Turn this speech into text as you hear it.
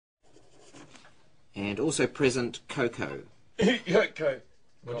And also present, Coco. Yoko.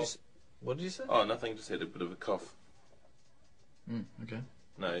 What did you say? Oh, nothing, just had a bit of a cough. Okay.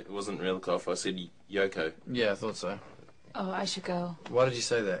 No, it wasn't real cough, I said Yoko. Yeah, I thought so. Oh, I should go. Why did you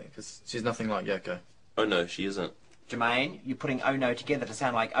say that? Because she's nothing like Yoko. Oh no, she isn't. Jermaine, you're putting oh no together to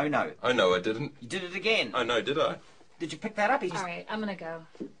sound like oh no. Oh no, I didn't. You did it again. Oh no, did I? Did you pick that up? Alright, I'm gonna go.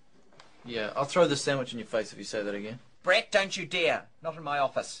 Yeah, I'll throw this sandwich in your face if you say that again. Brett, don't you dare. Not in my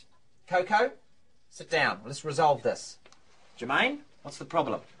office. Coco, sit down. Let's resolve this. Jermaine, what's the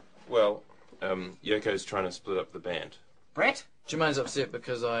problem? Well, Yoko's trying to split up the band. Brett? Jermaine's upset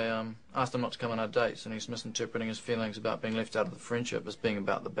because I asked him not to come on our dates, and he's misinterpreting his feelings about being left out of the friendship as being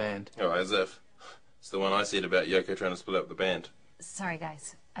about the band. Oh, as if. It's the one I said about Yoko trying to split up the band. Sorry,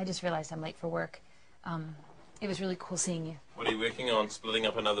 guys. I just realized I'm late for work. It was really cool seeing you. What are you working on? Splitting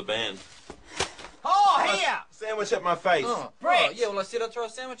up another band? Oh, here! Sandwich at my face. Brett! Yeah, well, I said I'd throw a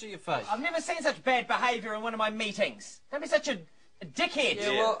sandwich at your face. I've never seen such bad behaviour in one of my meetings. Don't be such a dickhead.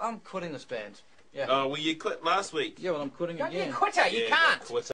 Yeah, well, I'm quitting this band. Yeah. Oh, well, you quit last week. Yeah, well, I'm quitting Don't be again. a quitter. You can't. Quitter.